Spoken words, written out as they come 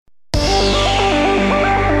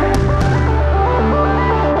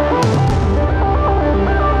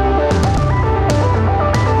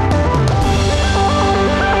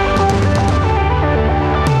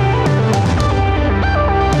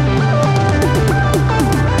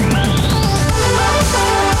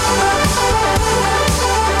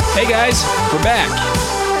We're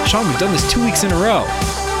back. Sean, we've done this 2 weeks in a row.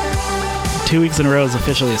 2 weeks in a row is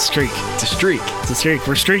officially a streak. It's a streak. It's a streak.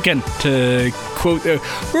 We're streaking. To quote,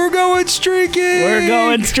 we're going streaking. We're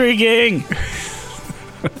going streaking.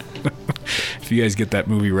 If you guys get that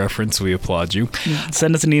movie reference, we applaud you.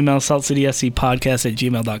 Send us an email,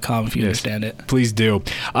 saltcityscpodcast@gmail.com if you understand it. Please do.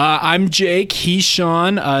 I'm Jake. He's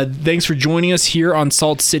Sean. Thanks for joining us here on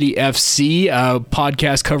Salt City FC, a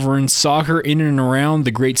podcast covering soccer in and around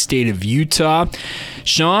the great state of Utah.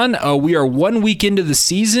 Sean, we are 1 week into the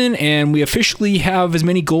season, and we officially have as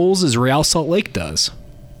many goals as Real Salt Lake does.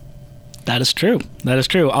 That is true. That is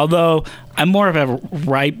true. Although I'm more of a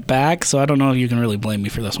right back, so I don't know if you can really blame me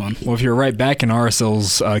for this one. Well, if you're right back in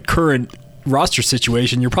RSL's current roster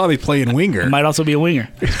situation, you're probably playing winger. Might also be a winger.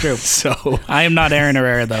 It's true. So I am not Aaron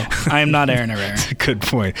Herrera, though. I am not Aaron Herrera. That's a good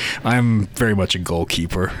point. I'm very much a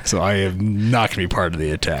goalkeeper, so I am not going to be part of the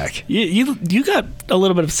attack. You got a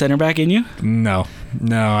little bit of center back in you. No.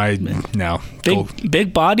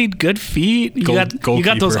 Big bodied, good feet. You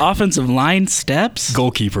got those offensive line steps.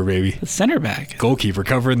 Goalkeeper, baby. Center back. Goalkeeper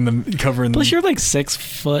covering. Plus, you're like 6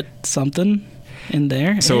 foot something in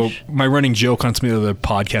there. So my running joke on some of the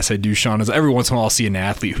podcasts I do, Sean, is every once in a while I'll see an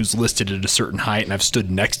athlete who's listed at a certain height, and I've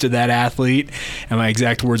stood next to that athlete, and my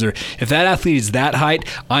exact words are, if that athlete is that height,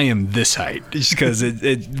 I am this height. Just because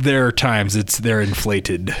there are times they're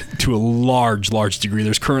inflated to a large degree.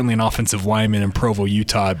 There's currently an offensive lineman in Provo,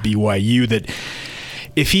 Utah at BYU that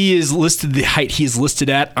if he is listed the height he is listed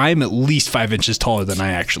at, I'm at least 5 inches taller than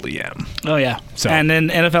I actually am. Oh yeah. So, and in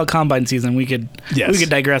NFL Combine season, we could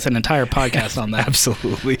digress an entire podcast on that.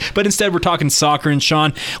 Absolutely. But instead, we're talking soccer. And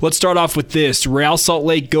Sean, let's start off with this. Real Salt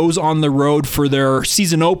Lake goes on the road for their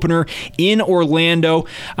season opener in Orlando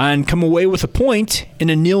and come away with a point in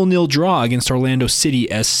a 0-0 draw against Orlando City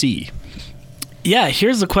SC. Yeah,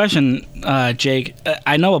 here's the question, Jake.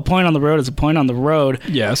 I know a point on the road is a point on the road.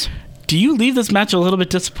 Yes. Do you leave this match a little bit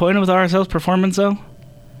disappointed with RSL's performance, though?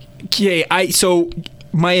 Okay, so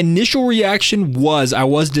my initial reaction was I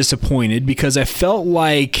was disappointed because I felt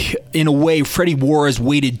like, in a way, Freddie Juarez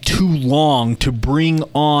waited too long to bring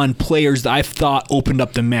on players that I thought opened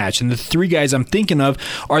up the match. And the three guys I'm thinking of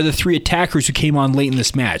are the three attackers who came on late in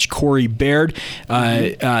this match. Corey Baird,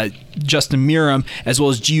 Justin Miram, as well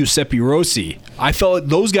as Giuseppe Rossi. I felt like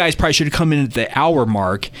those guys probably should have come in at the hour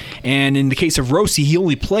mark, and in the case of Rossi, he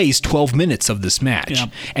only plays 12 minutes of this match. Yeah.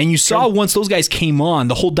 And you saw once those guys came on,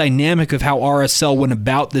 the whole dynamic of how RSL went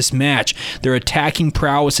about this match, their attacking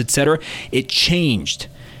prowess, etc., it changed.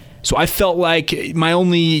 So I felt like my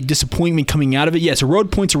only disappointment coming out of it, yes, a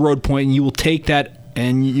road point's a road point, and you will take that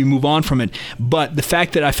and you move on from it. But the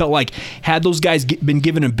fact that I felt like had those guys been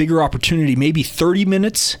given a bigger opportunity, maybe 30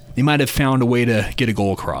 minutes, they might have found a way to get a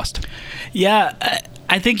goal across. Yeah,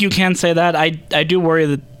 I think you can say that. I do worry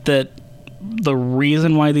that the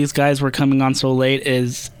reason why these guys were coming on so late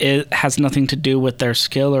is it has nothing to do with their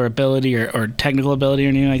skill or ability or technical ability or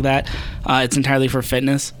anything like that. It's entirely for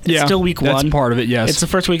fitness. It's still week one. That's part of it, yes. It's the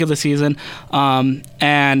first week of the season.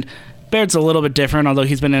 And Baird's a little bit different, although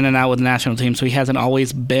he's been in and out with the national team, so he hasn't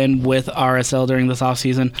always been with RSL during this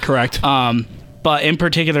offseason. Correct. But in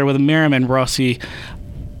particular with Miram and Rossi,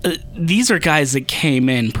 these are guys that came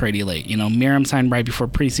in pretty late. You know, Miram signed right before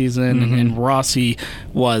preseason, and Rossi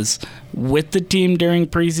was with the team during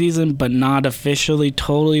preseason, but not officially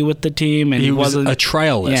totally with the team. And he wasn't a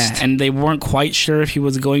trialist. Yeah, and they weren't quite sure if he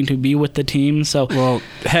was going to be with the team. So, well,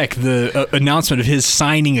 heck, the announcement of his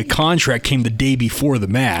signing a contract came the day before the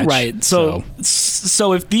match. Right. So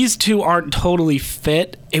if these two aren't totally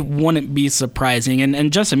fit, it wouldn't be surprising.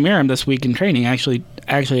 And Justin Miram this week in training actually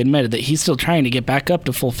admitted that he's still trying to get back up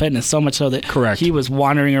to full fitness, so much so that he was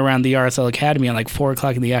wandering around the RSL Academy at like 4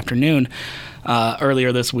 o'clock in the afternoon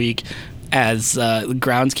earlier this week as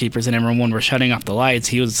groundskeepers and everyone were shutting off the lights.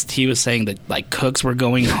 He was saying that like cooks were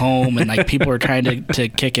going home and like people were trying to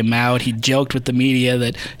kick him out. He joked with the media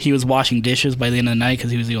that he was washing dishes by the end of the night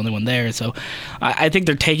because he was the only one there. So I think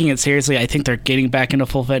they're taking it seriously. I think they're getting back into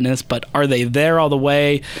full fitness, but are they there all the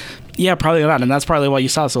way? Yeah, probably not, and that's probably why you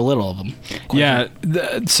saw so little of them. Yeah,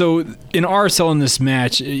 so in RSL in this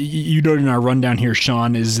match, you noted in our rundown here,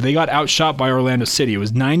 Sean, is they got outshot by Orlando City. It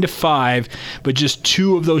was 9-5, but just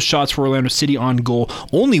 2 of those shots for Orlando City on goal.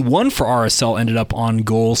 Only 1 for RSL ended up on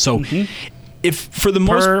goal, so if for the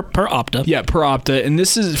most per Opta. Yeah, per Opta. And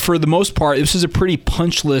this is, for the most part, this is a pretty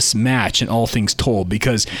punchless match in all things told,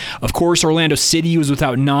 because, of course, Orlando City was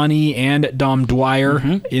without Nani and Dom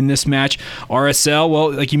Dwyer in this match. RSL,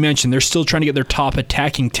 well, like you mentioned, they're still trying to get their top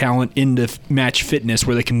attacking talent into match fitness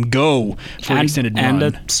where they can go for an extended run.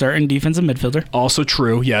 And a certain defensive midfielder. Also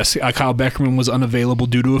true, yes. Kyle Beckerman was unavailable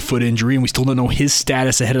due to a foot injury, and we still don't know his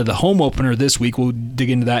status ahead of the home opener this week. We'll dig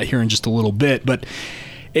into that here in just a little bit, but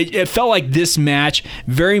it felt like this match,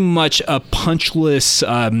 very much a punchless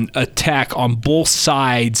attack on both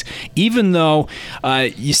sides, even though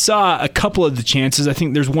you saw a couple of the chances. I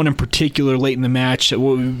think there's one in particular late in the match,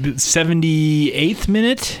 78th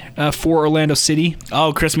minute for Orlando City.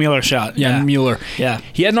 Oh, Chris Mueller shot. Yeah, Mueller. Yeah.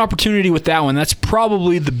 He had an opportunity with that one. That's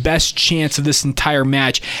probably the best chance of this entire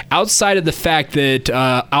match, outside of the fact that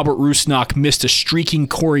Albert Rusnak missed a streaking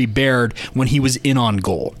Corey Baird when he was in on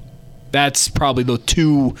goal. That's probably the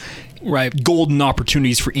two golden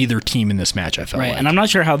opportunities for either team in this match, I felt like. And I'm not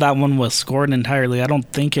sure how that one was scored entirely. I don't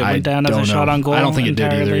think it went down as a shot on goal. I don't think it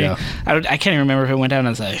did either, yeah. I can't even remember if it went down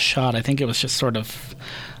as a shot. I think it was just sort of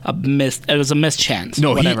a miss. It was a missed chance.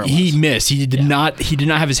 No, he missed. He did not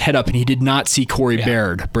have his head up, and he did not see Corey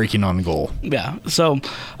Baird breaking on goal. Yeah. So,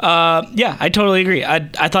 I totally agree.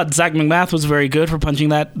 I thought Zach McMath was very good for punching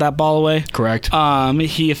that ball away. Correct.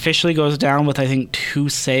 He officially goes down with, I think, 2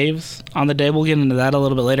 saves on the day. We'll get into that a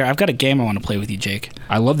little bit later. I've got a game I want to play with you, Jake.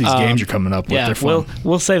 I love these games you're coming up with. Yeah, they're fun.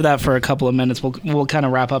 We'll save that for a couple of minutes. We'll kind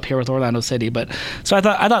of wrap up here with Orlando City. But so I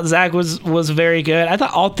thought Zach was very good. I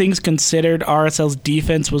thought all things considered, RSL's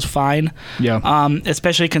defense was fine. Yeah.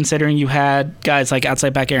 Especially considering you had guys like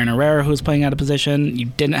outside back Aaron Herrera, who was playing out of position. You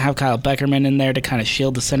didn't have Kyle Beckerman in there to kind of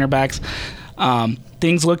shield the center backs.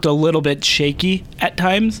 Things looked a little bit shaky at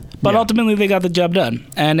times, but ultimately they got the job done.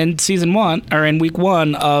 And in week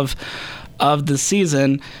one of the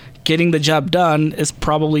season, getting the job done is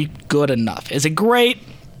probably good enough. Is it great?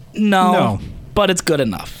 No. But it's good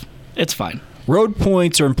enough. It's fine. Road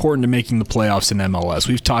points are important to making the playoffs in MLS.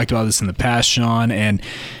 We've talked about this in the past, Sean, and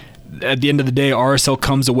at the end of the day, RSL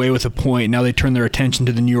comes away with a point. Now they turn their attention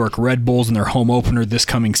to the New York Red Bulls in their home opener this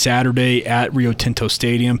coming Saturday at Rio Tinto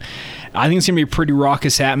Stadium. I think it's going to be a pretty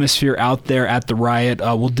raucous atmosphere out there at the Riot.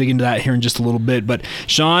 We'll dig into that here in just a little bit. But,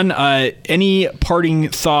 Sean, any parting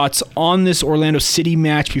thoughts on this Orlando City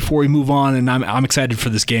match before we move on? And I'm excited for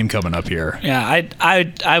this game coming up here. Yeah,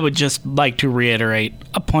 I would just like to reiterate,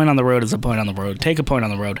 a point on the road is a point on the road. Take a point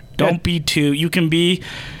on the road. Don't be too...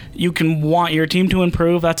 You can want your team to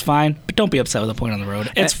improve, that's fine, but don't be upset with a point on the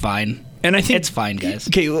road. It's fine. And I think it's fine, guys.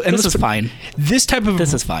 Okay, and this is fine. This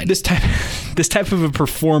is fine. This type of a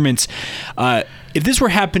performance. If this were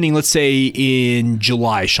happening, let's say in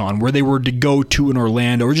July, Sean, where they were to go to an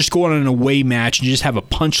Orlando or just go on an away match and just have a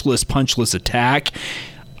punchless attack,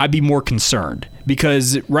 I'd be more concerned,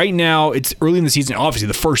 because right now it's early in the season, obviously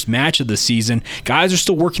the first match of the season. Guys are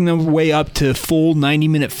still working their way up to full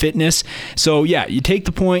 90-minute fitness. So, yeah, you take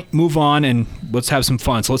the point, move on, and let's have some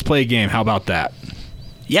fun. So let's play a game. How about that?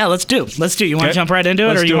 Yeah, let's do. You want to jump right into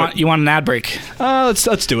it, or you want an ad break? Let's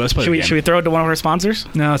do it. Let's play the game. Should we throw it to one of our sponsors?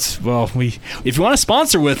 No, if you want to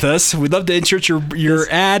sponsor with us, we'd love to insert your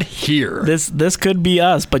ad here. This could be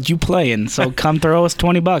us, but you playing, so come throw us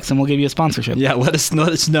 $20 and we'll give you a sponsorship. Yeah, let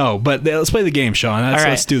us know. But let's play the game, Sean. All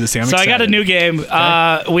right. Let's do this thing. I'm excited. I got a new game.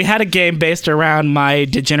 Okay. We had a game based around my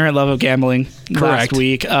degenerate love of gambling last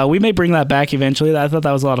week. We may bring that back eventually. I thought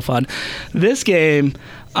that was a lot of fun. This game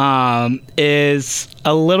is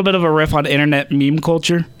a little bit of a riff on internet meme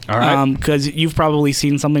culture. All right. Because you've probably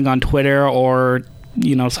seen something on Twitter or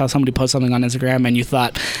saw somebody post something on Instagram and you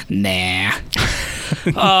thought, nah.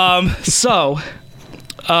 We're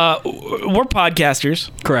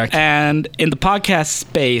podcasters. Correct. And in the podcast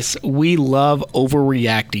space, we love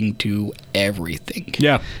overreacting to everything.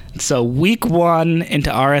 Yeah. So week 1 into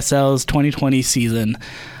RSL's 2020 season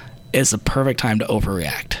is the perfect time to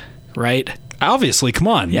overreact, right? Obviously, come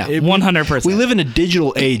on. Yeah, 100%. We live in a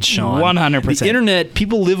digital age, Sean. 100%. The internet,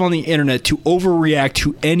 people live on the internet to overreact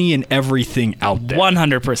to any and everything out there.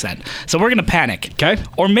 100%. So we're going to panic. Okay.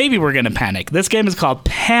 Or maybe we're going to panic. This game is called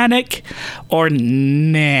Panic or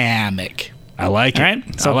Namic. I like it. All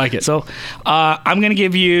right? I like it. So I'm going to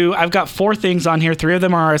give you, I've got 4 things on here. 3 of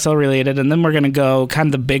them are RSL related, and then we're going to go kind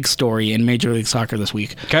of the big story in Major League Soccer this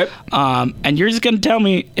week. Okay. And you're just going to tell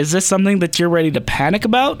me, is this something that you're ready to panic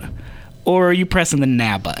about? Or are you pressing the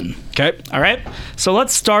nah button? Okay. All right. So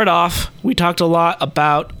let's start off. We talked a lot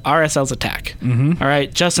about RSL's attack. Mm-hmm. All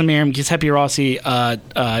right. Justin Meram, Giuseppe Rossi,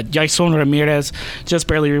 Jason Ramirez just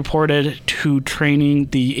barely reported to training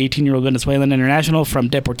the 18-year-old Venezuelan international from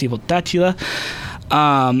Deportivo Táchira.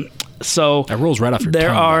 So that rolls right off your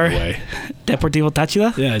tongue, by the way. Deportivo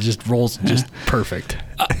Táchira. Yeah, it just rolls just perfect.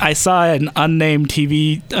 I saw an unnamed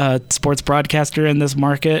TV sports broadcaster in this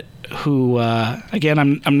market who, again,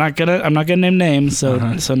 I'm not gonna name names,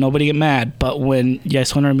 so nobody get mad. But when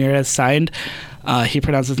Jason Ramirez signed, he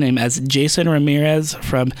pronounced his name as Jason Ramirez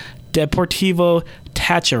from Deportivo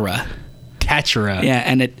Táchira. Táchira. Yeah,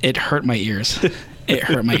 and it hurt my ears. It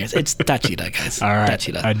hurt my ears. It's Táchira, guys. All right,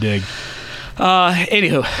 Táchira. I dig.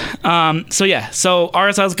 Anywho, so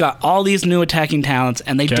RSL's got all these new attacking talents,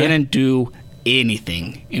 and they didn't do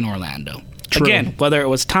anything in Orlando. True. Again, whether it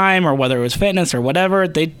was time or whether it was fitness or whatever,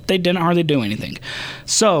 they didn't hardly do anything.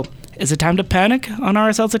 So, is it time to panic on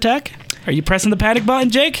RSL's attack? Are you pressing the panic button,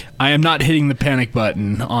 Jake? I am not hitting the panic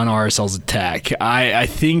button on RSL's attack. I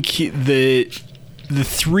think the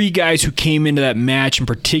three guys who came into that match in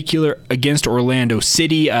particular against Orlando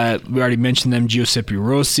City, we already mentioned them, Giuseppe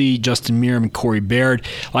Rossi, Justin Meram, and Corey Baird.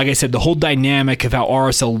 Like I said, the whole dynamic of how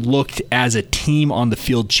RSL looked as a team on the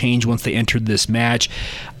field changed once they entered this match.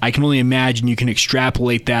 I can only imagine you can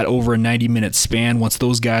extrapolate that over a 90-minute span once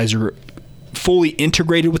those guys are fully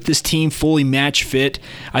integrated with this team, fully match fit.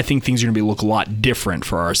 I think things are going to look a lot different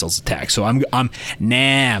for RSL's attack. So I'm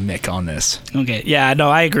Mick on this. Okay, yeah, no,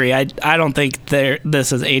 I agree. I don't think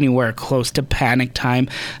this is anywhere close to panic time.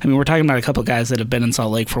 I mean, we're talking about a couple of guys that have been in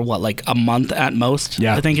Salt Lake for like a month at most.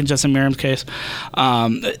 Yeah, I think in Justin Meram's case,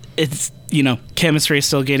 it's. Chemistry is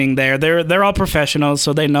still getting there. They're all professionals,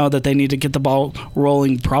 so they know that they need to get the ball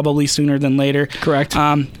rolling probably sooner than later. Correct.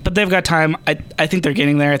 But they've got time. I think they're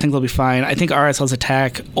getting there. I think they'll be fine. I think RSL's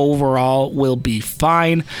attack overall will be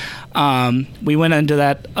fine. We went into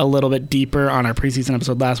that a little bit deeper on our preseason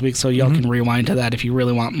episode last week, so y'all can rewind to that if you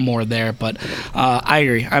really want more there. But I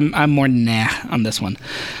agree. I'm more on this one.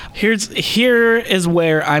 Here is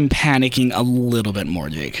where I'm panicking a little bit more,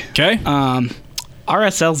 Jake. Okay.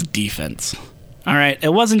 RSL's defense. All right,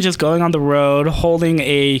 it wasn't just going on the road, holding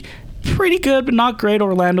a pretty good but not great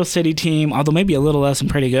Orlando City team, although maybe a little less than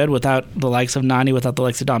pretty good without the likes of Nani, without the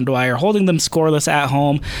likes of Dom Dwyer, holding them scoreless at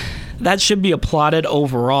home. That should be applauded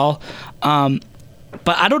overall. But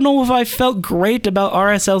I don't know if I felt great about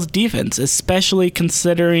RSL's defense, especially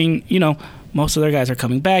considering, most of their guys are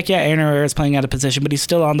coming back. Yeah, Aaron Herrera is playing out of position, but he's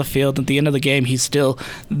still on the field. At the end of the game, he's still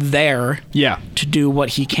there to do what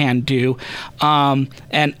he can do. And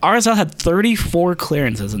RSL had 34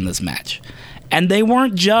 clearances in this match. And they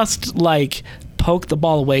weren't just like poke the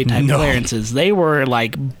ball away type clearances. They were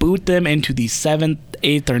like boot them into the 7th,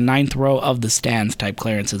 8th, or 9th row of the stands type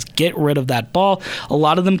clearances. Get rid of that ball. A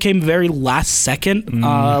lot of them came very last second,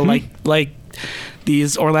 like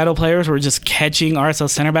these Orlando players were just catching RSL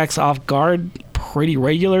center backs off guard pretty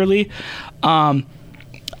regularly. I'm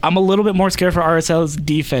a little bit more scared for RSL's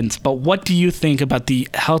defense, but what do you think about the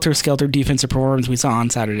helter-skelter defensive performance we saw on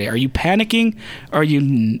Saturday? Are you panicking, or are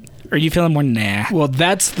you feeling more nah? Well,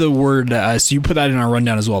 that's the word. So you put that in our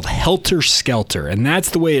rundown as well. Helter-skelter. And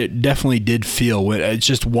that's the way it definitely did feel.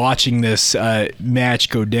 Just watching this match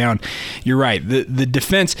go down. You're right. The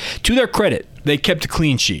defense, to their credit, they kept a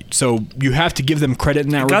clean sheet. So you have to give them credit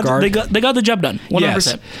in that regard. They got the job done. 100%.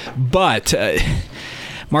 Yes, but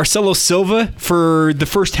Marcelo Silva, for the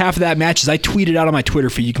first half of that match, as I tweeted out on my Twitter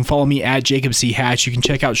feed, you can follow me at Jacob C. Hatch. You can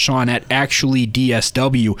check out Sean at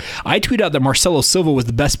ActuallyDSW. I tweeted out that Marcelo Silva was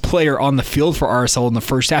the best player on the field for RSL in the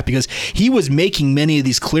first half because he was making many of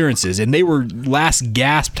these clearances, and they were last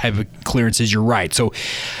gasp type of clearances. You're right. So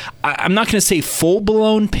I'm not going to say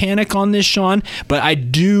full-blown panic on this, Sean, but I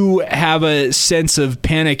do have a sense of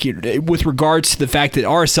panic with regards to the fact that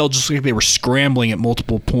RSL just looked like they were scrambling at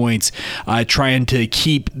multiple points, trying to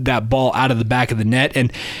keep that ball out of the back of the net.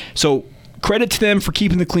 And so credit to them for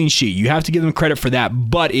keeping the clean sheet. You have to give them credit for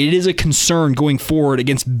that, but it is a concern going forward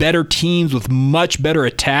against better teams with much better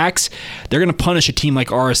attacks. They're going to punish a team like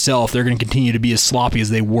RSL if they're going to continue to be as sloppy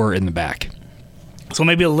as they were in the back. So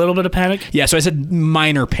maybe a little bit of panic? Yeah, so I said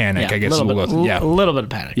minor panic, I guess. A little bit of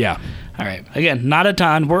panic. Yeah. All right. Again, not a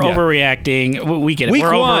ton. We're overreacting. We get it.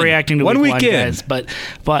 We're overreacting to week one, guys. But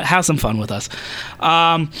have some fun with us.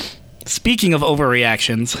 Speaking of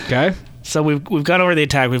overreactions. Okay. So we've gone over the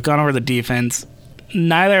attack. We've gone over the defense.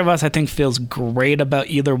 Neither of us, I think, feels great about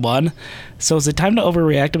either one. So is it time to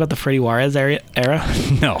overreact about the Freddy Juarez era?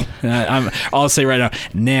 No. I'll say right now,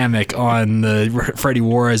 Namek on the Freddy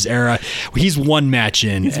Juarez era. He's one match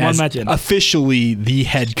in. Officially the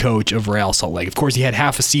head coach of Real Salt Lake. Of course, he had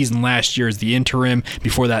half a season last year as the interim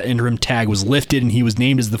before that interim tag was lifted, and he was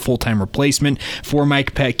named as the full-time replacement for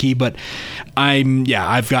Mike Petke. But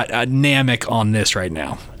I've got Namek on this right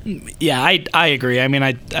now. Yeah, I agree. I mean,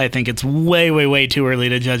 I think it's way too early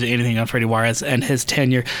to judge anything on Freddy Juarez and his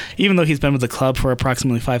tenure, even though he's been with the club for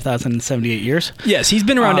approximately 5,078 years. Yes, he's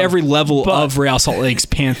been around every level of Real Salt Lake's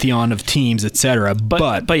pantheon of teams, etc.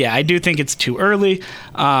 But yeah, I do think it's too early.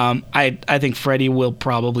 I think Freddie will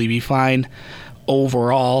probably be fine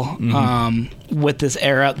overall with this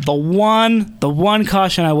era. The one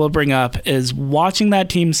caution I will bring up is watching that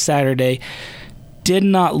team Saturday did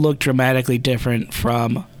not look dramatically different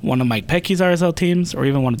from one of Mike Peckey's RSL teams, or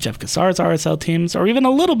even one of Jeff Cassar's RSL teams, or even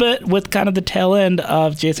a little bit with kind of the tail end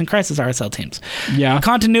of Jason Kreis's RSL teams. Yeah.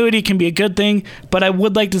 Continuity can be a good thing, but I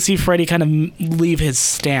would like to see Freddie kind of leave his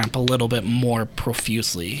stamp a little bit more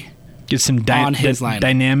profusely. Get some on his lineup.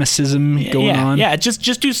 Dynamicism going on. Yeah,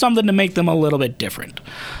 just do something to make them a little bit different.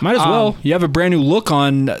 Might as well. You have a brand new look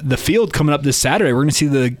on the field coming up this Saturday. We're going to see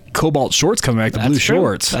the cobalt shorts coming back, the blue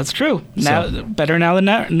shorts. That's true. Now, better now than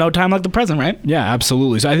never. No time like the present, right? Yeah,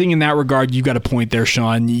 absolutely. So I think in that regard, you've got a point there,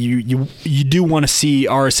 Sean. You do want to see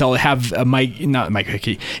RSL have not Mike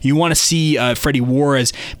Hickey. You want to see Freddy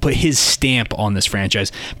Juarez put his stamp on this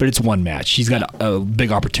franchise, but it's one match. He's got a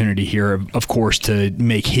big opportunity here, of course, to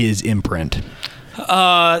make his imprint.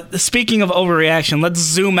 Speaking of overreaction, let's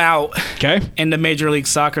zoom out into Major League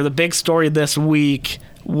Soccer. The big story this week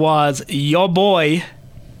was your boy,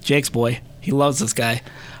 Jake's boy. He loves this guy.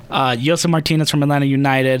 Josef Martinez from Atlanta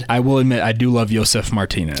United. I will admit, I do love Josef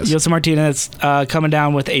Martinez. Josef Martinez coming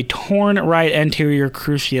down with a torn right anterior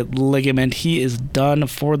cruciate ligament. He is done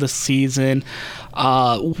for the season.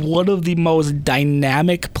 One of the most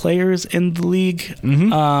dynamic players in the league.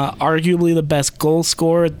 Arguably the best goal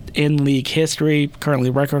scorer in league history. Currently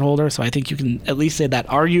record holder, so I think you can at least say that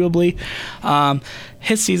arguably.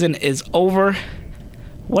 His season is over.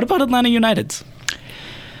 What about Atlanta United's?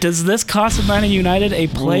 Does this cost Atlanta United a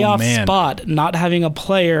playoff spot not having a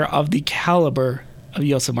player of the caliber of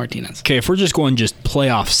Josef Martinez? Okay, if we're just going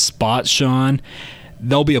playoff spots, Sean,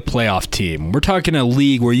 they'll be a playoff team. We're talking a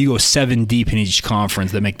league where you go 7 deep in each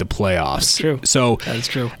conference that make the playoffs. That's true. So that is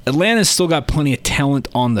true. Atlanta's still got plenty of talent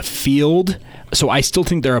on the field. So I still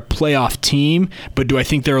think they're a playoff team, but do I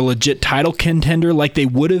think they're a legit title contender like they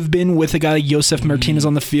would have been with a guy like Josef Martinez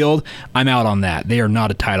on the field? I'm out on that. They are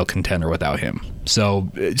not a title contender without him. So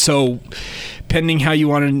pending how you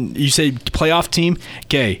say playoff team,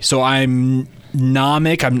 okay, so I'm not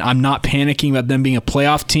panicking about them being a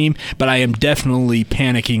playoff team, but I am definitely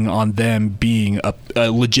panicking on them being a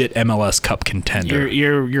legit MLS Cup contender.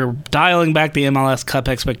 You're dialing back the MLS Cup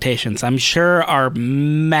expectations. I'm sure our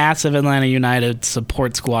massive Atlanta United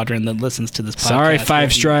support squadron that listens to this podcast. Sorry,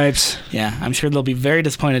 Five Stripes. Yeah, I'm sure they'll be very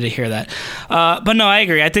disappointed to hear that. But no, I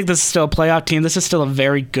agree. I think this is still a playoff team. This is still a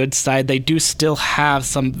very good side. They do still have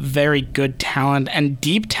some very good talent and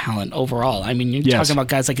deep talent overall. I mean, you're talking about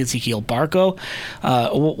guys like Ezequiel Barco,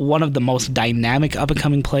 one of the most dynamic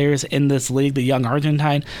up-and-coming players in this league, the young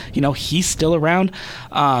Argentine. He's still around.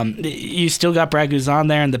 You still got Brad Guzan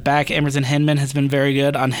there in the back. Emerson Hinman has been very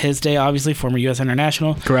good on his day, obviously, former U.S.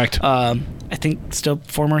 international. Correct. I think still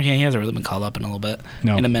former. He hasn't really been called up in a little bit.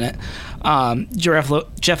 No. In a minute. Jeff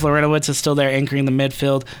Lorenowitz is still there anchoring the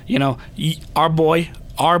midfield.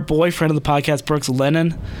 Our boyfriend of the podcast, Brooks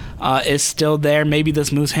Lennon, is still there. Maybe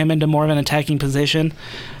this moves him into more of an attacking position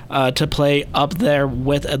to play up there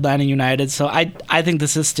with Atlanta United. So I think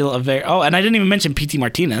this is still a very... Oh, and I didn't even mention P.T.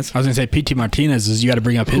 Martinez. I was going to say P.T. Martinez, you got to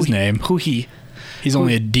bring up his name. He's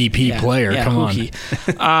only a DP player. Come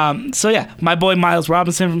on. So, yeah, my boy Miles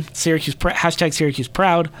Robinson from Syracuse, #Syracuse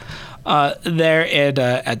Proud, there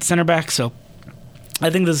at center back. So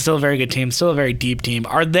I think this is still a very good team, still a very deep team.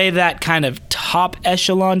 Are they that kind of top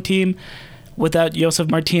echelon team without Josef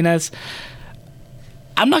Martinez?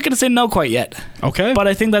 I'm not going to say no quite yet. Okay. But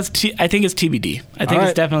I think it's TBD. I think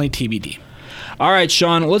it's definitely TBD. All right,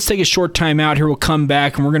 Sean, let's take a short time out here. We'll come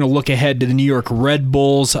back, and we're going to look ahead to the New York Red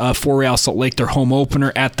Bulls for Real Salt Lake, their home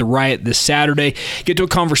opener at the Riot this Saturday. Get to a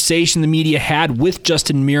conversation the media had with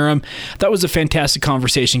Justin Meram. That was a fantastic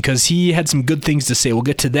conversation because he had some good things to say. We'll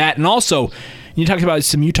get to that. And also, you talked about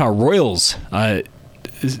some Utah Royals,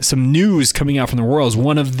 some news coming out from the Royals.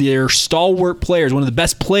 One of their stalwart players, one of the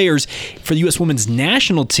best players for the U.S. women's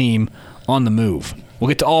national team on the move. We'll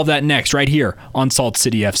get to all of that next right here on Salt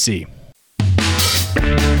City FC.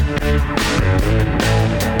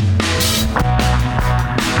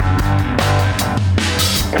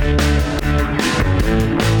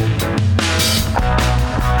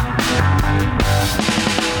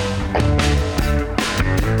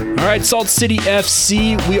 All right, Salt City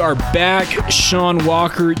FC, we are back. Sean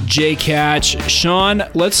Walker, Jake Hatch. Sean,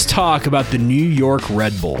 let's talk about the New York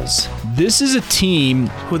Red Bulls. This is a team...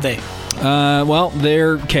 Who they?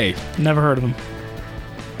 They're... Okay. Never heard of them.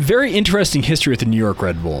 Very interesting history with the New York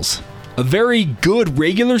Red Bulls. A very good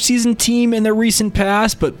regular season team in their recent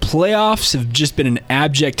past, but playoffs have just been an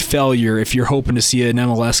abject failure if you're hoping to see an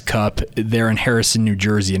MLS Cup there in Harrison, New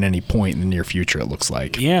Jersey at any point in the near future, it looks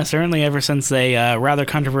like. Yeah, certainly ever since they rather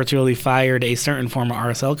controversially fired a certain former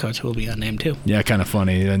RSL coach who will be unnamed too. Yeah, kind of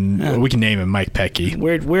funny. And we can name him Mike Pecky.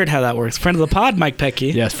 Weird how that works. Friend of the pod, Mike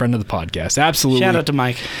Pecky. Yes, friend of the podcast. Absolutely. Shout out to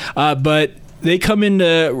Mike. But they come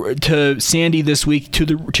into Sandy this week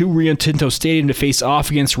to Rio Tinto Stadium to face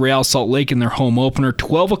off against Real Salt Lake in their home opener,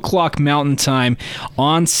 12 o'clock Mountain Time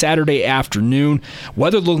on Saturday afternoon.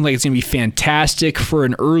 Weather looking like it's going to be fantastic for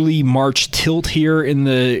an early March tilt here in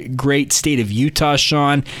the great state of Utah,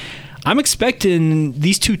 Sean. I'm expecting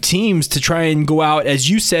these two teams to try and go out, as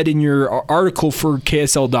you said in your article for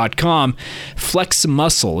KSL.com, flex some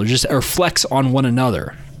muscle or flex on one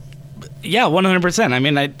another. Yeah, 100%. I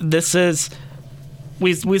mean, this is...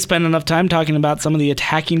 We spent enough time talking about some of the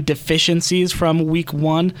attacking deficiencies from week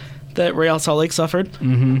 1 that Real Salt Lake suffered.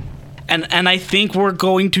 Mm-hmm. And I think we're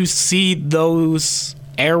going to see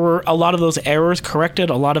a lot of those errors corrected,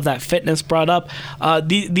 a lot of that fitness brought up.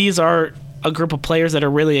 These are a group of players that are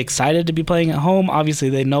really excited to be playing at home. Obviously,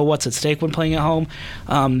 they know what's at stake when playing at home.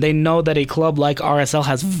 They know that a club like RSL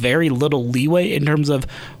has very little leeway in terms of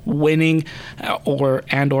winning or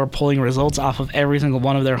pulling results off of every single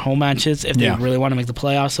one of their home matches if they really want to make the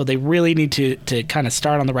playoffs. So they really need to kind of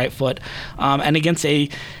start on the right foot. And against a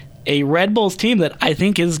Red Bulls team that I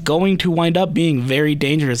think is going to wind up being very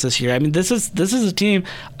dangerous this year. I mean, this is a team,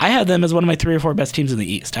 I have them as one of my 3 or 4 best teams in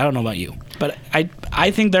the East. I don't know about you, but I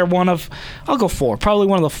think they're I'll go 4, probably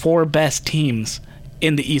one of the 4 best teams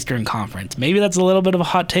in the Eastern Conference. Maybe that's a little bit of a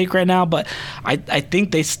hot take right now, but I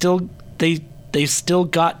think they still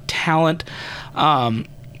got talent, and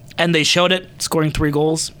they showed it, scoring 3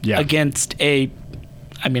 goals against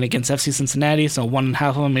FC Cincinnati, so 1.5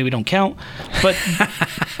 of them maybe don't count, but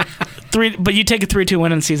but you take a 3-2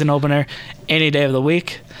 win in the season opener any day of the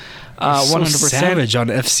week. 100%. So savage on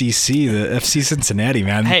FCC, the FC Cincinnati,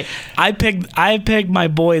 man. Hey, I picked my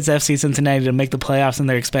boys FC Cincinnati to make the playoffs in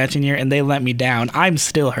their expansion year, and they let me down. I'm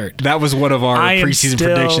still hurt. That was one of our preseason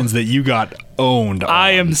predictions that you got owned on.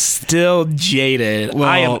 I am still jaded. Well,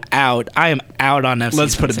 I am out. I am out on FC Cincinnati.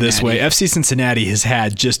 Let's put it this way. FC Cincinnati has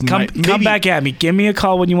had just... Come back at me. Give me a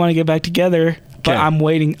call when you want to get back together. But I'm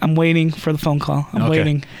waiting for the phone call. I'm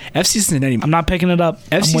waiting. FC Cincinnati... I'm not picking it up.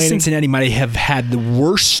 FC Cincinnati might have had the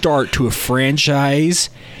worst start to a franchise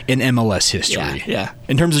in MLS history. Yeah.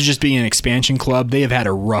 In terms of just being an expansion club, they have had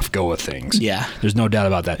a rough go of things. Yeah. There's no doubt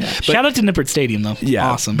about that. Yeah. Shout out to Nippert Stadium, though. Yeah.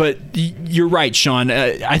 Awesome. But you're right, Sean.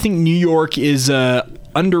 I think New York is...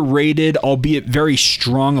 underrated, albeit very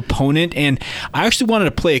strong opponent, and I actually wanted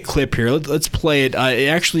to play a clip here. Let's play it.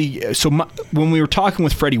 When we were talking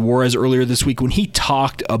with Freddie Juarez earlier this week, when he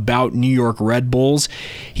talked about New York Red Bulls,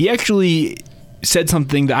 he actually said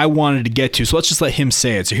something that I wanted to get to, so let's just let him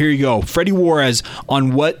say it. So here you go. Freddie Juarez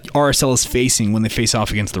on what RSL is facing when they face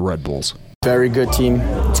off against the Red Bulls. Very good team.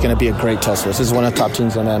 It's going to be a great test for us. This is one of the top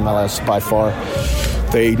teams in the MLS by far.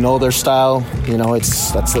 They know their style. You know,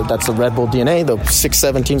 that's the Red Bull DNA. The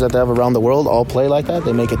 6-7 teams that they have around the world all play like that.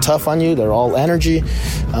 They make it tough on you. They're all energy.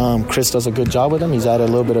 Chris does a good job with them. He's added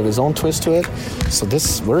a little bit of his own twist to it. So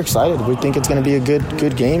we're excited. We think it's going to be a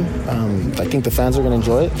good game. I think the fans are going to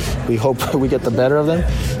enjoy it. We hope we get the better of them,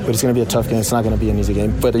 but it's going to be a tough game. It's not going to be an easy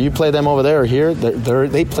game. Whether you play them over there or here,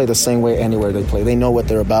 they play the same way anywhere they play. They know what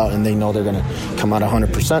they're about, and they know they're going to come out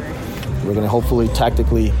 100%. We're going to hopefully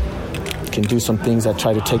tactically can do some things that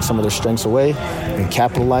try to take some of their strengths away and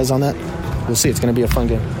capitalize on that. We'll see. It's going to be a fun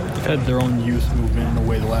game. They've had their own youth movement in a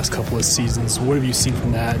way the last couple of seasons. What have you seen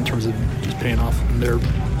from that in terms of just paying off from their,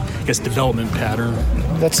 development pattern?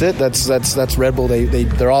 That's it. That's Red Bull.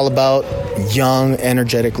 They're all about young,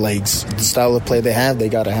 energetic legs. The style of play they have, they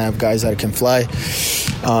got to have guys that can fly.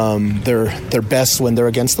 They're best when they're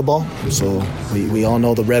against the ball. So we all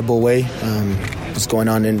know the Red Bull way. What's going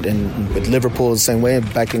on with Liverpool the same way.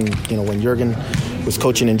 Back in when Jurgen was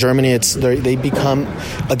coaching in Germany, they become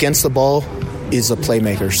against the ball is a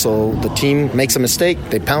playmaker. So the team makes a mistake,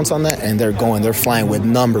 they pounce on that, and they're flying with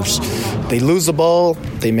numbers. They lose the ball,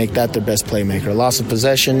 they make that their best playmaker. Loss of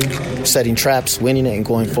possession, setting traps, winning it, and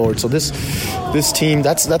going forward. So this team,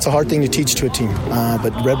 that's a hard thing to teach to a team.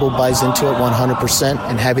 But Red Bull buys into it 100%,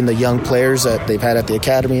 and having the young players that they've had at the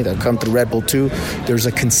academy that come through Red Bull too, there's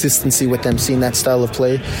a consistency with them seeing that style of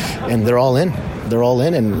play, and they're all in. They're all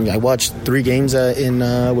in, and I watched 3 games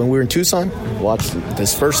when we were in Tucson. Watched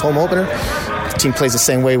this first home opener. The team plays the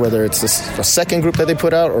same way, whether it's a second group that they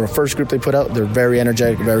put out or a first group they put out. They're very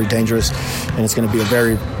energetic, very dangerous, and it's going to be a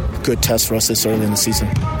very good test for us this early in the season.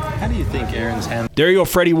 How do you think Aaron Mirren's hand. There you go,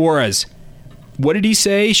 Freddie Juarez. What did he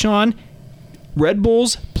say, Sean? Red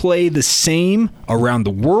Bulls play the same around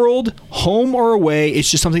the world, home or away. It's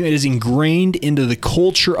just something that is ingrained into the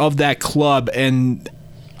culture of that club, and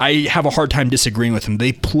I have a hard time disagreeing with him.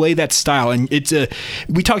 They play that style, and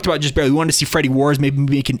we talked about just barely. We wanted to see Freddie Juarez maybe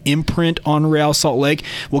make an imprint on Real Salt Lake.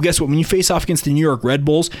 Well, guess what? When you face off against the New York Red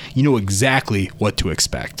Bulls, you know exactly what to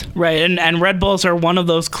expect. Right, and Red Bulls are one of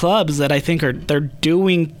those clubs that I think they're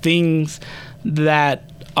doing things that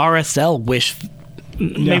RSL wish.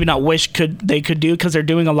 Maybe not wish they could do, because they're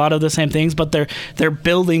doing a lot of the same things, but they're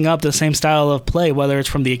building up the same style of play, whether it's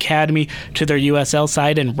from the academy to their USL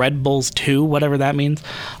side and Red Bulls 2, whatever that means,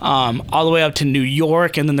 all the way up to New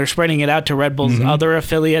York, and then they're spreading it out to Red Bulls other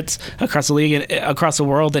affiliates across the league, across the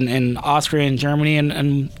world, and in Austria and Germany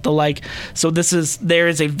and the like. So there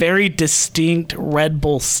is a very distinct Red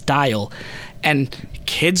Bull style, and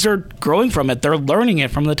kids are growing from it. They're learning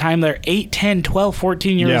it from the time they're 8, 10, 12,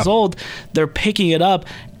 14 years old. They're picking it up,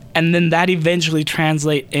 and then that eventually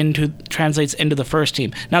translates into the first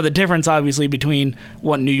team. Now, the difference, obviously, between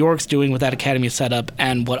what New York's doing with that academy setup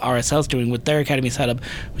and what RSL's doing with their academy setup,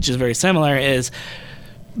 which is very similar, is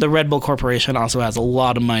the Red Bull Corporation also has a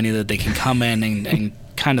lot of money that they can come in and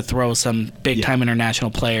kind of throw some big-time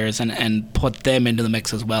international players and put them into the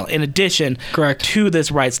mix as well, in addition to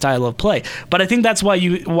this right style of play. But I think that's why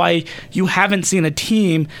you haven't seen a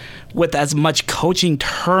team with as much coaching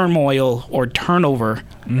turmoil or turnover,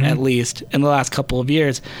 at least, in the last couple of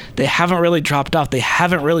years. They haven't really dropped off. They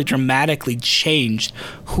haven't really dramatically changed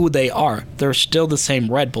who they are. They're still the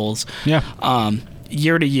same Red Bulls.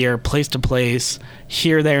 Year to year, place to place,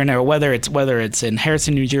 here, there, and there. Whether it's in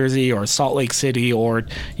Harrison, New Jersey, or Salt Lake City, or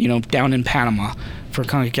down in Panama for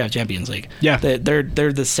CONCACAF Champions League. Yeah, they're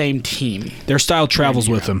the same team. Their style travels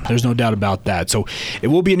with them. There's no doubt about that. So it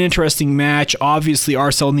will be an interesting match. Obviously,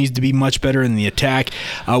 RSL needs to be much better in the attack.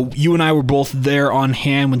 You and I were both there on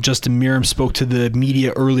hand when Justin Meram spoke to the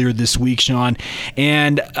media earlier this week, Sean,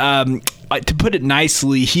 and to put it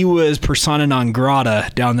nicely, he was persona non grata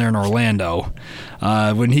down there in Orlando.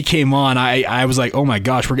 When he came on, I was like, oh my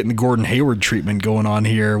gosh, we're getting the Gordon Hayward treatment going on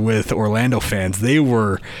here with Orlando fans. They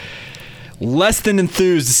were less than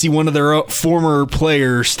enthused to see one of their former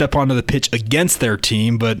players step onto the pitch against their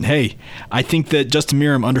team. But hey, I think that Justin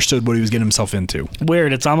Meram understood what he was getting himself into.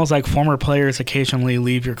 Weird. It's almost like former players occasionally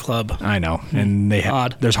leave your club. I know. And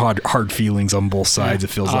there's hard feelings on both sides, it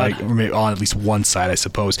feels like, or maybe on at least one side, I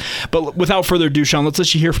suppose. But without further ado, Sean, let's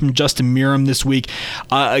let you hear from Justin Meram this week.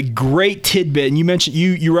 A great tidbit, and you mentioned,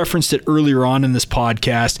 you referenced it earlier on in this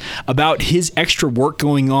podcast, about his extra work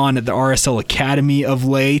going on at the RSL Academy of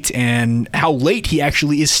late, and how late he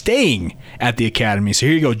actually is staying at the academy. So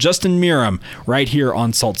here you go, Justin Meram, right here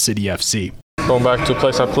on Salt City FC. Going back to a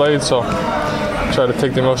place I played, so try to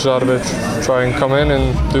take the most out of it, try and come in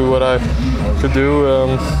and do what I could do,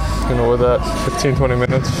 with that 15-20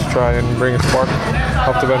 minutes, try and bring a spark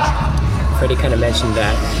off the bench. Freddie kind of mentioned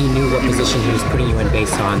that he knew what position he was putting you in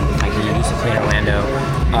based on like you used to play in Orlando.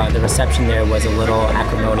 The reception there was a little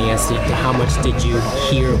acrimonious. How much did you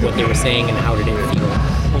hear what they were saying, and how did it feel?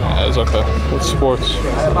 It's okay. It's sports.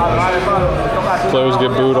 Players get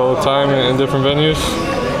booed all the time in different venues.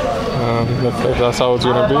 If that's how it's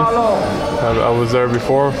going to be. I was there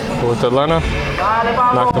before with Atlanta.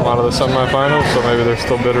 Knocked them out of the semifinals, so maybe they're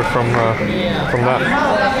still bitter from that,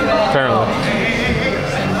 apparently.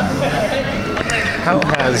 How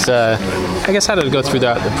did it go through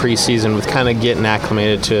the preseason with kind of getting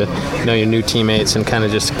acclimated to your new teammates and kind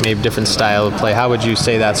of just maybe different style of play? How would you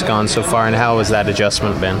say that's gone so far, and how has that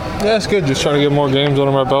adjustment been? Yeah, it's good. Just trying to get more games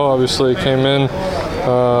under my belt. Obviously, came in,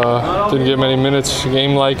 didn't get many minutes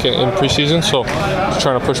game-like in preseason, so just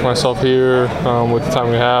trying to push myself here with the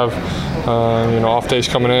time we have. Off days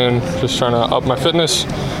coming in, just trying to up my fitness,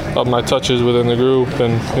 up my touches within the group,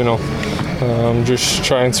 and just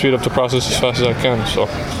try and speed up the process as fast as I can. So,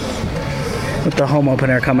 with the home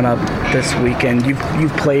opener coming up this weekend,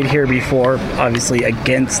 you've played here before, obviously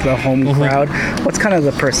against the home crowd. What's kind of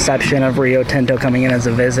the perception of Rio Tinto coming in as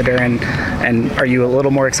a visitor, and are you a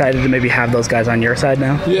little more excited to maybe have those guys on your side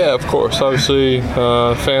now? Yeah, of course. Obviously,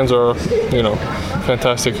 fans are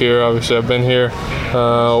fantastic here. Obviously, I've been here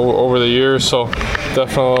over the years, so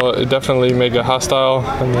definitely make it hostile,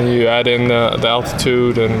 and then you add in the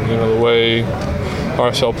altitude and the way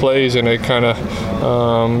RSL plays, and it kind of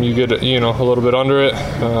you get a little bit under it,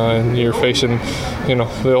 and you're facing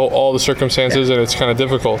all the circumstances, and it's kind of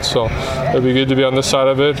difficult. So it'd be good to be on this side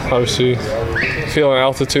of it. Obviously, feeling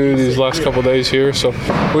altitude these last couple of days here, so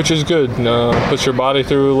which is good. Puts your body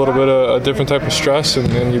through a little bit of a different type of stress, and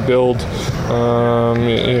then you build,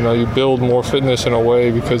 you build more fitness in a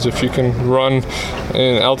way, because if you can run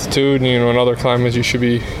in altitude, in other climates, you should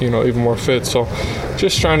be, even more fit. So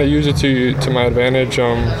just trying to use it to my advantage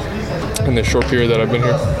in the short period that I've been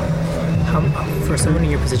here. For someone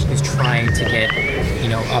in your position who's trying to get,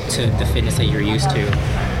 up to the fitness that you're used to,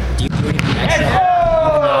 do you do anything extra,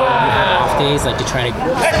 even though you have off days, like to try to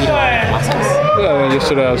speed up the process? Yeah,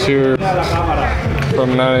 yesterday I was here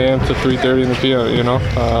from 9 a.m. to 3:30 in the p.m.,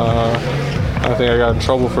 I think I got in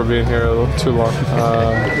trouble for being here a little too long.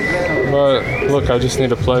 But look, I just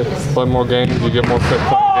need to play more games. You get more fit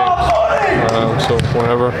playing games. So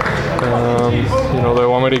whenever, they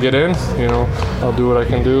want me to get in, I'll do what I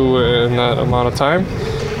can do in that amount of time,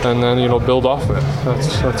 and then, build off it.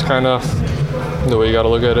 That's kind of the way you got to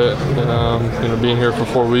look at it. Being here for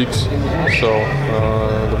 4 weeks, so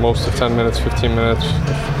the most of 10 minutes, 15 minutes.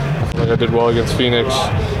 I feel like I did well against Phoenix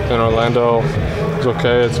and Orlando. It was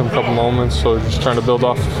okay at some couple moments, so just trying to build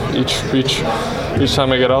off each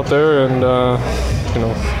time I get out there and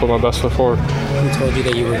put my best foot forward. Who told you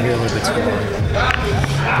that you were here a little bit too long?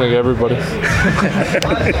 I think everybody.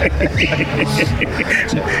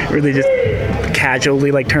 Were they just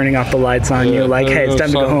casually turning off the lights on you, hey, it's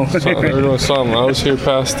time to go home? They were doing something. I was here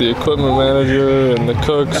past the equipment manager and the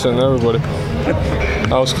cooks and everybody.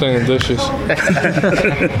 I was cleaning dishes.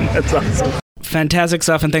 That's awesome. Fantastic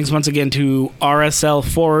stuff, and thanks once again to RSL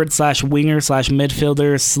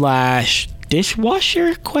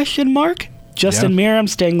forward/winger/midfielder/dishwasher ? Justin Meram,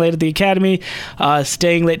 staying late at the academy,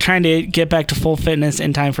 staying late, trying to get back to full fitness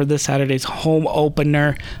in time for this Saturday's home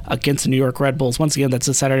opener against the New York Red Bulls. Once again, that's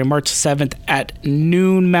this Saturday, March 7th at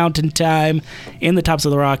noon Mountain Time in the Tops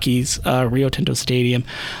of the Rockies, Rio Tinto Stadium.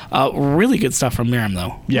 Really good stuff from Meram,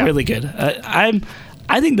 though. Yeah. Really good. I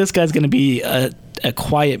think this guy's going to be a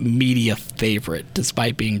quiet media favorite,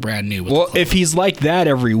 despite being brand new. Well, if he's like that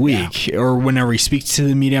every week, or whenever he speaks to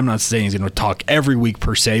the media, I'm not saying he's going to talk every week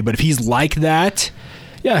per se, but if he's like that,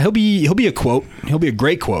 yeah, he'll be a quote. He'll be a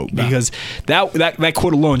great quote, because that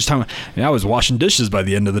quote alone, just talking, I was washing dishes by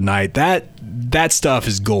the end of the night. That stuff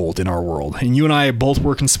is gold in our world. And you and I both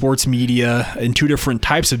work in sports media, in two different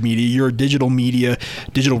types of media. You're digital media,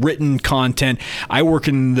 digital written content. I work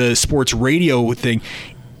in the sports radio thing.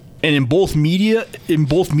 And in both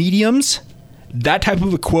mediums, that type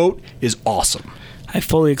of a quote is awesome. I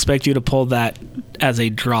fully expect you to pull that as a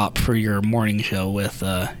drop for your morning show with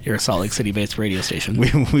your Salt Lake City-based radio station.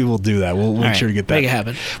 We will do that. We'll make sure to get that. Make it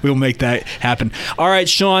happen. We'll make that happen. All right,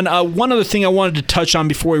 Sean, one other thing I wanted to touch on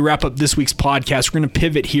before we wrap up this week's podcast. We're going to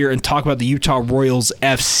pivot here and talk about the Utah Royals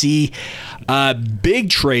FC. Big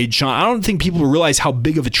trade, Sean. I don't think people realize how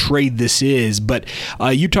big of a trade this is, but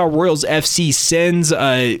Utah Royals FC sends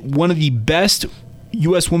one of the best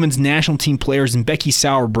U.S. women's national team players in Becky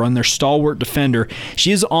Sauerbrunn, their stalwart defender.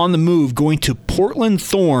 She is on the move, going to Portland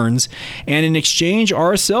Thorns, and in exchange,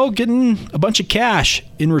 RSL getting a bunch of cash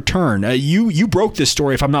in return. You broke this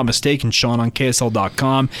story, if I'm not mistaken, Sean, on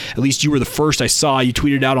KSL.com. At least you were the first I saw. You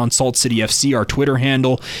tweeted out on Salt City FC, our Twitter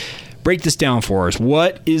handle. Break this down for us.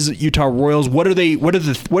 What is Utah Royals? What is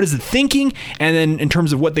the thinking? And then in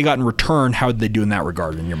terms of what they got in return, how did they do in that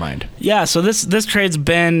regard in your mind? Yeah, so this trade's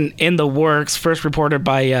been in the works. First reported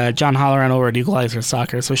by John Holloran over at Equalizer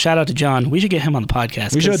Soccer. So shout out to John. We should get him on the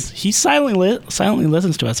podcast. We should. He silently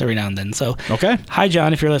listens to us every now and then. So okay. Hi,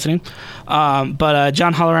 John, if you're listening. But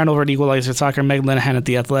John Holloran over at Equalizer Soccer, Meg Linehan at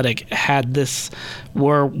The Athletic had this.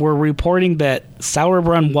 We're reporting that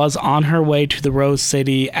Sauerbrunn was on her way to the Rose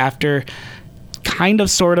City after kind of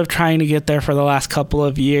sort of trying to get there for the last couple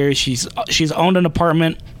of years. She's owned an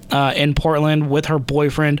apartment in Portland with her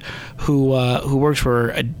boyfriend who works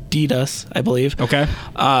for Adidas, I believe. Okay.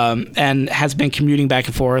 And has been commuting back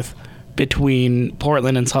and forth between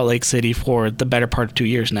Portland and Salt Lake City for the better part of 2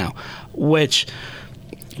 years now, which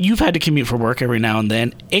you've had to commute for work every now and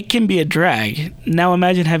then. It can be a drag. Now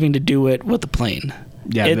imagine having to do it with a plane.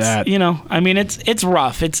 Yeah, it's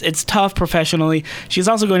rough. It's tough professionally. She's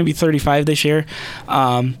also going to be 35 this year.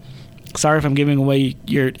 Sorry if I'm giving away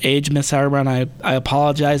your age, Miss Sauerbrunn. I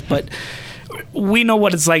apologize, but we know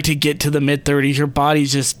what it's like to get to the mid-30s. Your body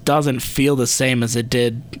just doesn't feel the same as it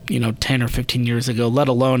did, 10 or 15 years ago, let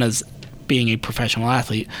alone as being a professional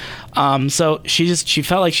athlete. So she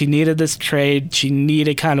felt like she needed this trade. She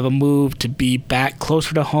needed kind of a move to be back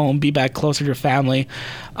closer to home, be back closer to family.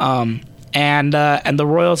 And the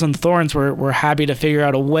Royals and the Thorns were happy to figure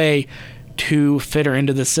out a way to fit her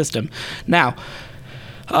into the system. Now,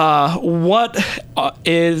 What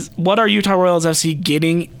are Utah Royals FC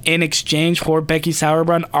getting in exchange for Becky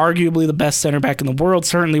Sauerbrunn? Arguably the best center back in the world,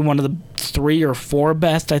 certainly one of the 3 or 4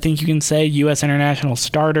 best, I think you can say. U.S. international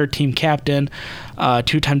starter, team captain,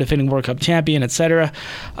 2-time defending World Cup champion, etc.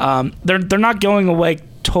 They're not going away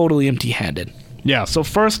totally empty-handed. Yeah. So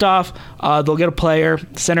first off, they'll get a player,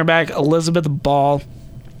 center back Elizabeth Ball,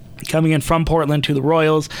 coming in from Portland to the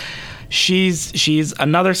Royals. She's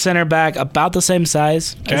another center back about the same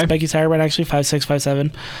size as Becky Sauerbrunn, actually,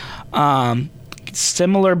 5'6", 5'7".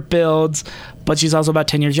 Similar builds, but she's also about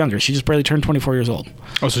 10 years younger. She just barely turned 24 years old.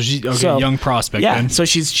 Oh, so she's a young prospect. Yeah, then. so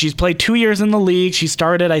she's played 2 years in the league. She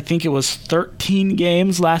started, I think it was 13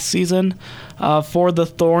 games last season for the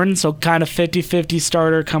Thorns, so kind of 50-50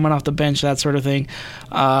 starter coming off the bench, that sort of thing.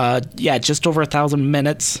 Just over 1,000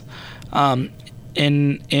 minutes.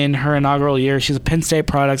 In her inaugural year. She's a Penn State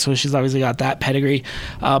product, so she's obviously got that pedigree.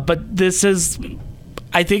 But this is,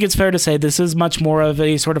 I think it's fair to say, this is much more of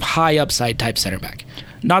a sort of high upside type center back.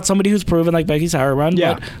 Not somebody who's proven like Becky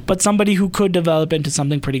Sauerbrunn, but somebody who could develop into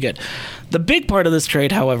something pretty good. The big part of this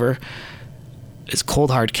trade, however, is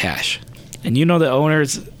cold hard cash. And you know the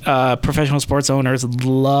owners, professional sports owners,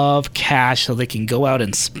 love cash so they can go out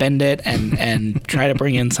and spend it and try to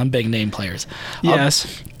bring in some big name players.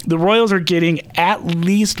 Yes. The Royals are getting at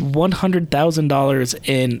least $100,000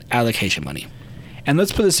 in allocation money. And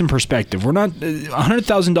let's put this in perspective. We're not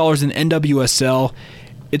 $100,000 in NWSL.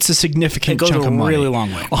 It's a significant chunk of money. It goes a really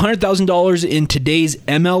long way. $100,000 in today's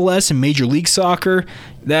MLS and Major League Soccer,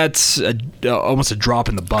 that's almost a drop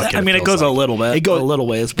in the bucket. I mean, it goes a little bit. It goes a little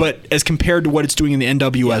ways. But as compared to what it's doing in the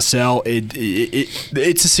NWSL,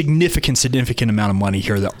 it's a significant amount of money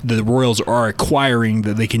here that the Royals are acquiring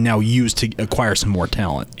that they can now use to acquire some more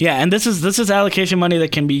talent. Yeah, and this is allocation money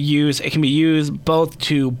that can be used. It can be used both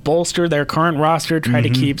to bolster their current roster, try to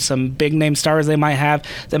keep some big name stars they might have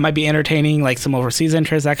that might be entertaining, like some overseas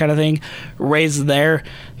interests, that kind of thing, raise their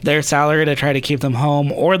salary to try to keep them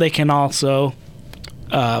home, or they can also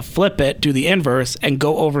flip it, do the inverse, and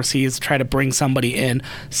go overseas, try to bring somebody in,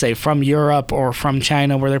 say from Europe or from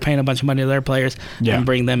China, where they're paying a bunch of money to their players, and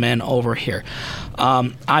bring them in over here.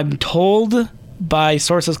 I'm told by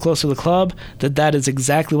sources close to the club that is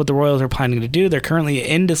exactly what the Royals are planning to do. They're currently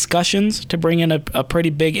in discussions to bring in a pretty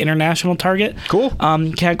big international target. Cool.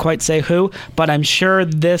 Can't quite say who, but I'm sure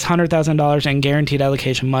this $100,000 in guaranteed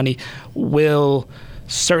allocation money will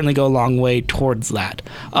certainly go a long way towards that.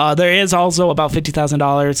 There is also about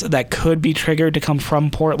 $50,000 that could be triggered to come from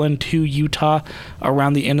Portland to Utah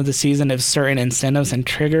around the end of the season if certain incentives and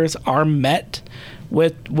triggers are met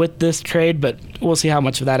with this trade, but we'll see how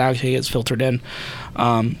much of that actually gets filtered in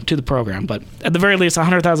to the program. But at the very least,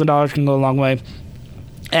 $100,000 can go a long way.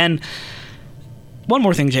 And one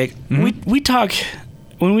more thing, Jake. We talk...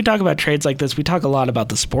 When we talk about trades like this, we talk a lot about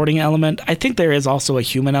the sporting element. I think there is also a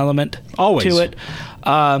human element to it.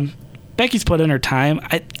 Becky's put in her time.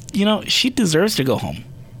 She deserves to go home.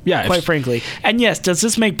 Yeah, quite frankly. And yes, does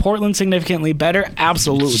this make Portland significantly better?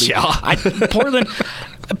 Absolutely. Yeah.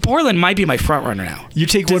 Portland might be my front runner now. You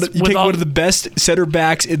take one of the best center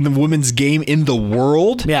backs in the women's game in the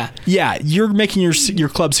world. Yeah. Yeah, you're making your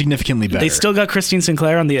club significantly better. They still got Christine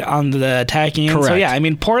Sinclair on the attacking end. Correct. So yeah, I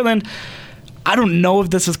mean Portland, I don't know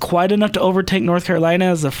if this is quite enough to overtake North Carolina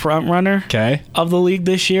as the front runner of the league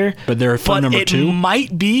this year. But they're number 2? It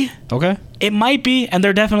might be. Okay. It might be, and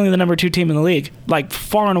they're definitely the number 2 team in the league. Like,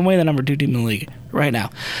 far and away the number 2 team in the league right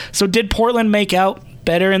now. So did Portland make out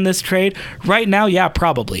better in this trade? Right now, yeah,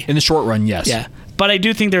 probably. In the short run, yes. Yeah. But I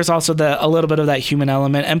do think there's also a little bit of that human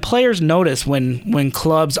element. And players notice when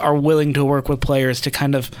clubs are willing to work with players to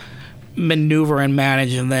kind of maneuver and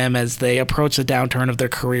manage them as they approach the downturn of their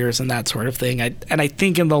careers and that sort of thing. I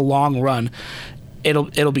think in the long run,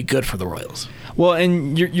 it'll be good for the Royals. Well,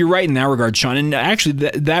 and you're right in that regard, Sean. And actually,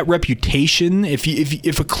 that reputation,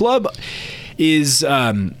 if a club is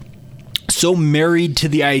so married to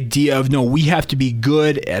the idea of, no, we have to be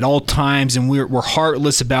good at all times and we're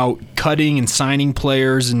heartless about cutting and signing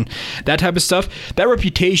players and that type of stuff, that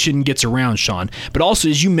reputation gets around, Sean. But also,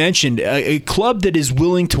 as you mentioned, a club that is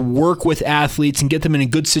willing to work with athletes and get them in a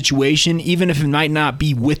good situation, even if it might not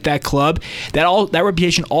be with that club, that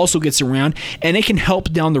reputation also gets around, and it can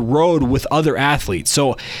help down the road with other athletes.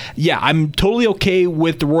 So, yeah, I'm totally okay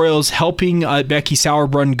with the Royals helping Becky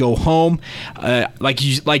Sauerbrunn go home. Like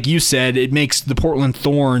you said, it makes the Portland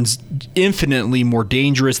Thorns infinitely more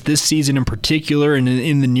dangerous this season in particular and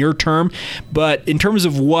in the near term. But in terms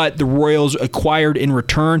of what the Royals acquired in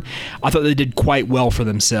return, I thought they did quite well for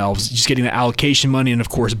themselves. Just getting the allocation money and, of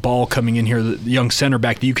course, Ball coming in here, the young center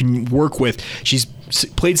back that you can work with. She's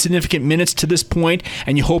played significant minutes to this point,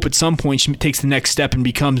 and you hope at some point she takes the next step and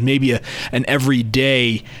becomes maybe an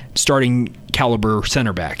everyday starting caliber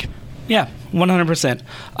center back. Yeah, 100%.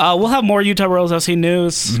 We'll have more Utah Royals FC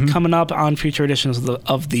news coming up on future editions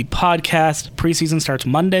of the podcast. Preseason starts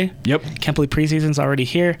Monday. Yep. Can't believe preseason's already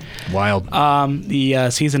here. Wild. The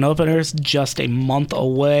season opener's just a month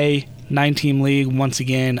away. 9-team league once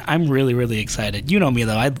again. I'm really, really excited. You know me,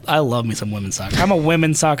 though. I love me some women's soccer. I'm a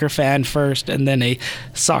women's soccer fan first and then a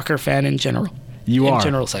soccer fan in general. In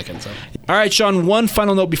general second. So. All right, Sean, one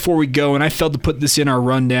final note before we go, and I failed to put this in our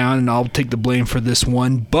rundown, and I'll take the blame for this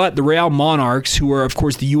one, but the Real Monarchs, who are, of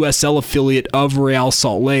course, the USL affiliate of Real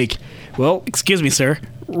Salt Lake, well... Excuse me, sir.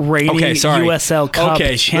 Reigning USL Cup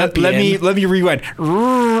champion. Let me rewind.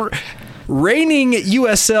 Reigning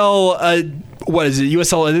USL... what is it?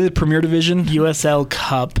 USL, the Premier Division? USL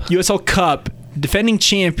Cup. Defending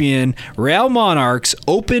champion Real Monarchs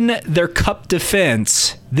open their cup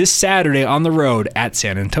defense this Saturday on the road at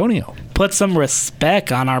San Antonio. Put some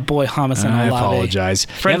respect on our boy Jamison Olave. I apologize.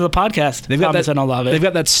 Friend of the podcast, Jamison Olave. They've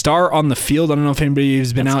got that star on the field. I don't know if anybody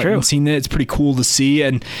has been out and seen it. It's pretty cool to see.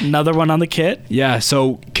 And another one on the kit. Yeah,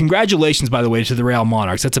 so congratulations, by the way, to the Real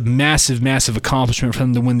Monarchs. That's a massive, massive accomplishment for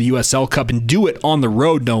them to win the USL Cup and do it on the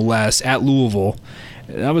road, no less, at Louisville.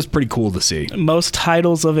 That was pretty cool to see. Most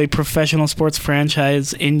titles of a professional sports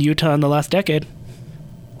franchise in Utah in the last decade.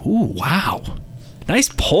 Ooh, wow. Nice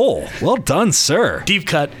pull. Well done, sir. Deep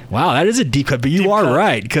cut. Wow, that is a deep cut, but you are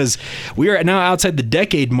right, because we are now outside the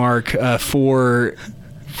decade mark for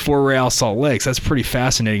Real Salt Lake. So that's pretty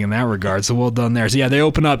fascinating in that regard. So well done there. So yeah, they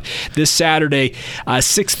open up this Saturday,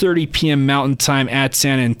 6:30 p.m. Mountain Time at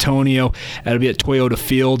San Antonio. That'll be at Toyota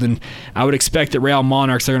Field, and I would expect that Real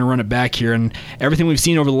Monarchs are going to run it back here. And everything we've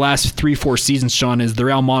seen over the last 3-4 seasons, Sean, is the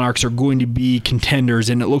Real Monarchs are going to be contenders,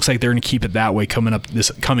 and it looks like they're going to keep it that way coming up this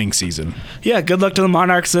coming season. Yeah, good luck to the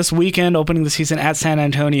Monarchs this weekend, opening the season at San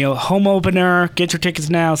Antonio. Home opener. Get your tickets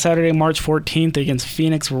now, Saturday, March 14th against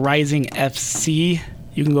Phoenix Rising FC.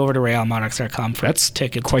 You can go over to realmonarchs.com for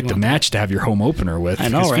tickets. Quite the match to have your home opener with. I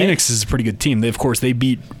know, right? Phoenix is a pretty good team. They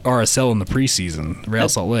beat RSL in the preseason, Real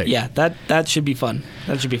Salt Lake. Yeah, that should be fun.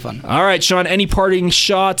 All right, Sean, any parting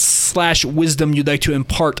shots / wisdom you'd like to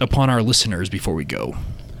impart upon our listeners before we go?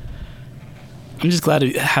 I'm just glad to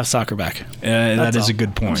have soccer back. That is a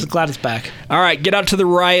good point. I'm just glad it's back. All right, get out to the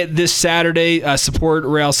Riot this Saturday. Support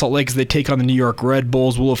Real Salt Lake as they take on the New York Red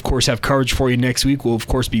Bulls. We'll, of course, have coverage for you next week. We'll, of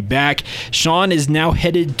course, be back. Sean is now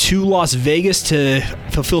headed to Las Vegas to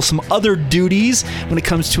fulfill some other duties when it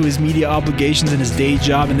comes to his media obligations and his day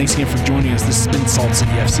job. And thanks again for joining us. This has been Salt City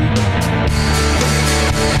FC.